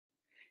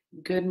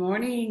Good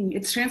morning.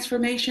 It's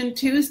Transformation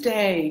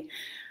Tuesday.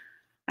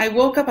 I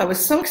woke up, I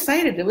was so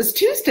excited. It was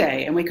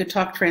Tuesday and we could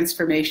talk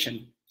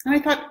transformation. And I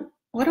thought,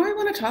 what do I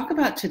want to talk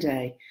about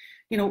today?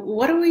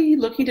 What are we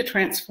looking to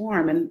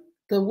transform? And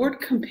the word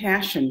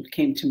compassion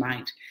came to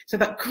mind. So I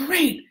thought,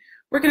 great,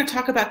 we're going to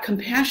talk about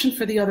compassion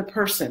for the other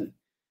person.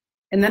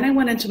 And then I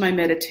went into my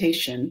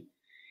meditation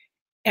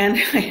and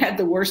I had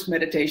the worst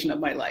meditation of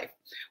my life.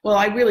 Well,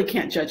 I really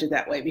can't judge it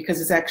that way because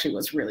it actually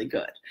was really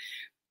good.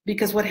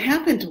 Because what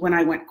happened when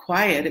I went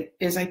quiet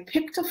is I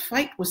picked a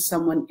fight with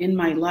someone in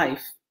my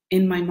life,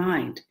 in my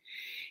mind.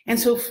 And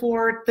so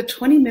for the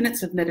 20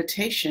 minutes of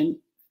meditation,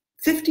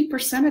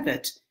 50% of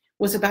it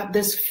was about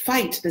this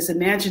fight, this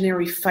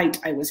imaginary fight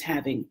I was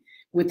having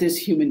with this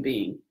human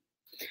being.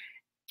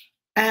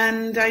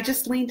 And I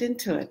just leaned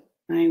into it.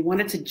 I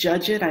wanted to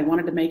judge it. I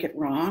wanted to make it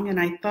wrong. And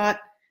I thought,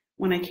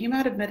 when I came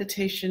out of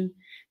meditation,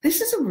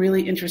 this is a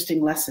really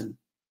interesting lesson.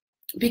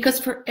 Because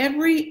for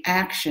every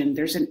action,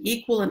 there's an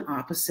equal and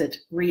opposite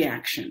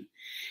reaction.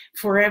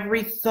 For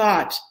every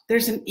thought,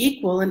 there's an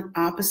equal and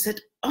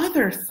opposite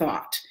other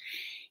thought.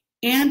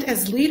 And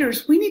as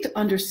leaders, we need to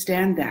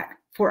understand that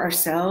for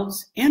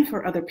ourselves and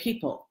for other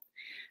people.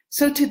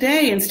 So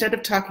today, instead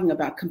of talking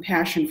about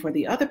compassion for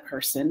the other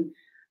person,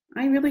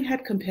 I really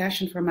had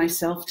compassion for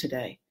myself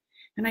today.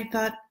 And I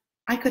thought,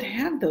 I could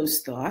have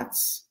those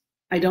thoughts.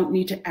 I don't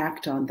need to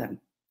act on them.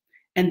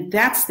 And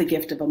that's the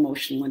gift of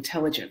emotional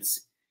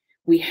intelligence.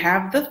 We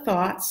have the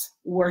thoughts,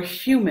 we're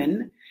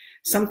human.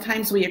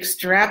 Sometimes we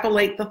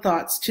extrapolate the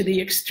thoughts to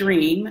the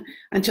extreme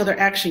until they're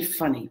actually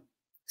funny.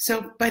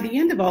 So by the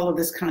end of all of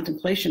this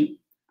contemplation,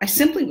 I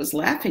simply was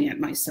laughing at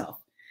myself.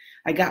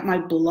 I got my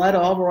blood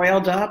all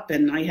roiled up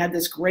and I had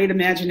this great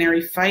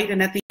imaginary fight.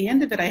 And at the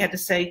end of it, I had to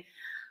say,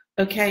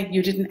 okay,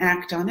 you didn't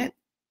act on it.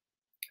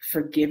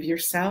 Forgive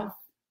yourself.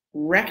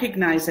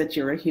 Recognize that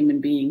you're a human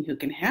being who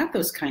can have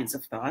those kinds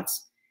of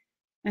thoughts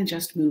and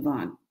just move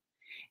on.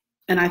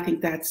 And I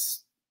think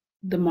that's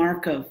the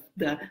mark of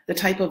the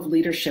type of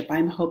leadership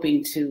I'm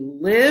hoping to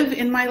live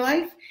in my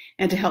life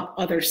and to help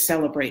others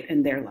celebrate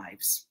in their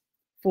lives.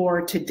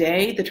 For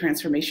today, the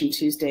Transformation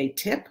Tuesday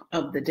tip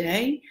of the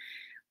day,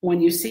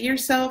 when you see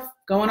yourself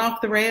going off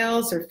the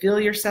rails or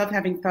feel yourself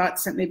having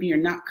thoughts that maybe you're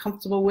not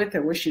comfortable with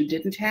or wish you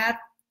didn't have,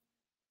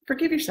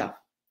 forgive yourself,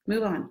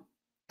 move on,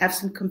 have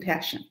some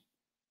compassion.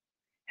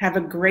 Have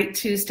a great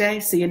Tuesday.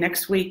 See you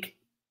next week.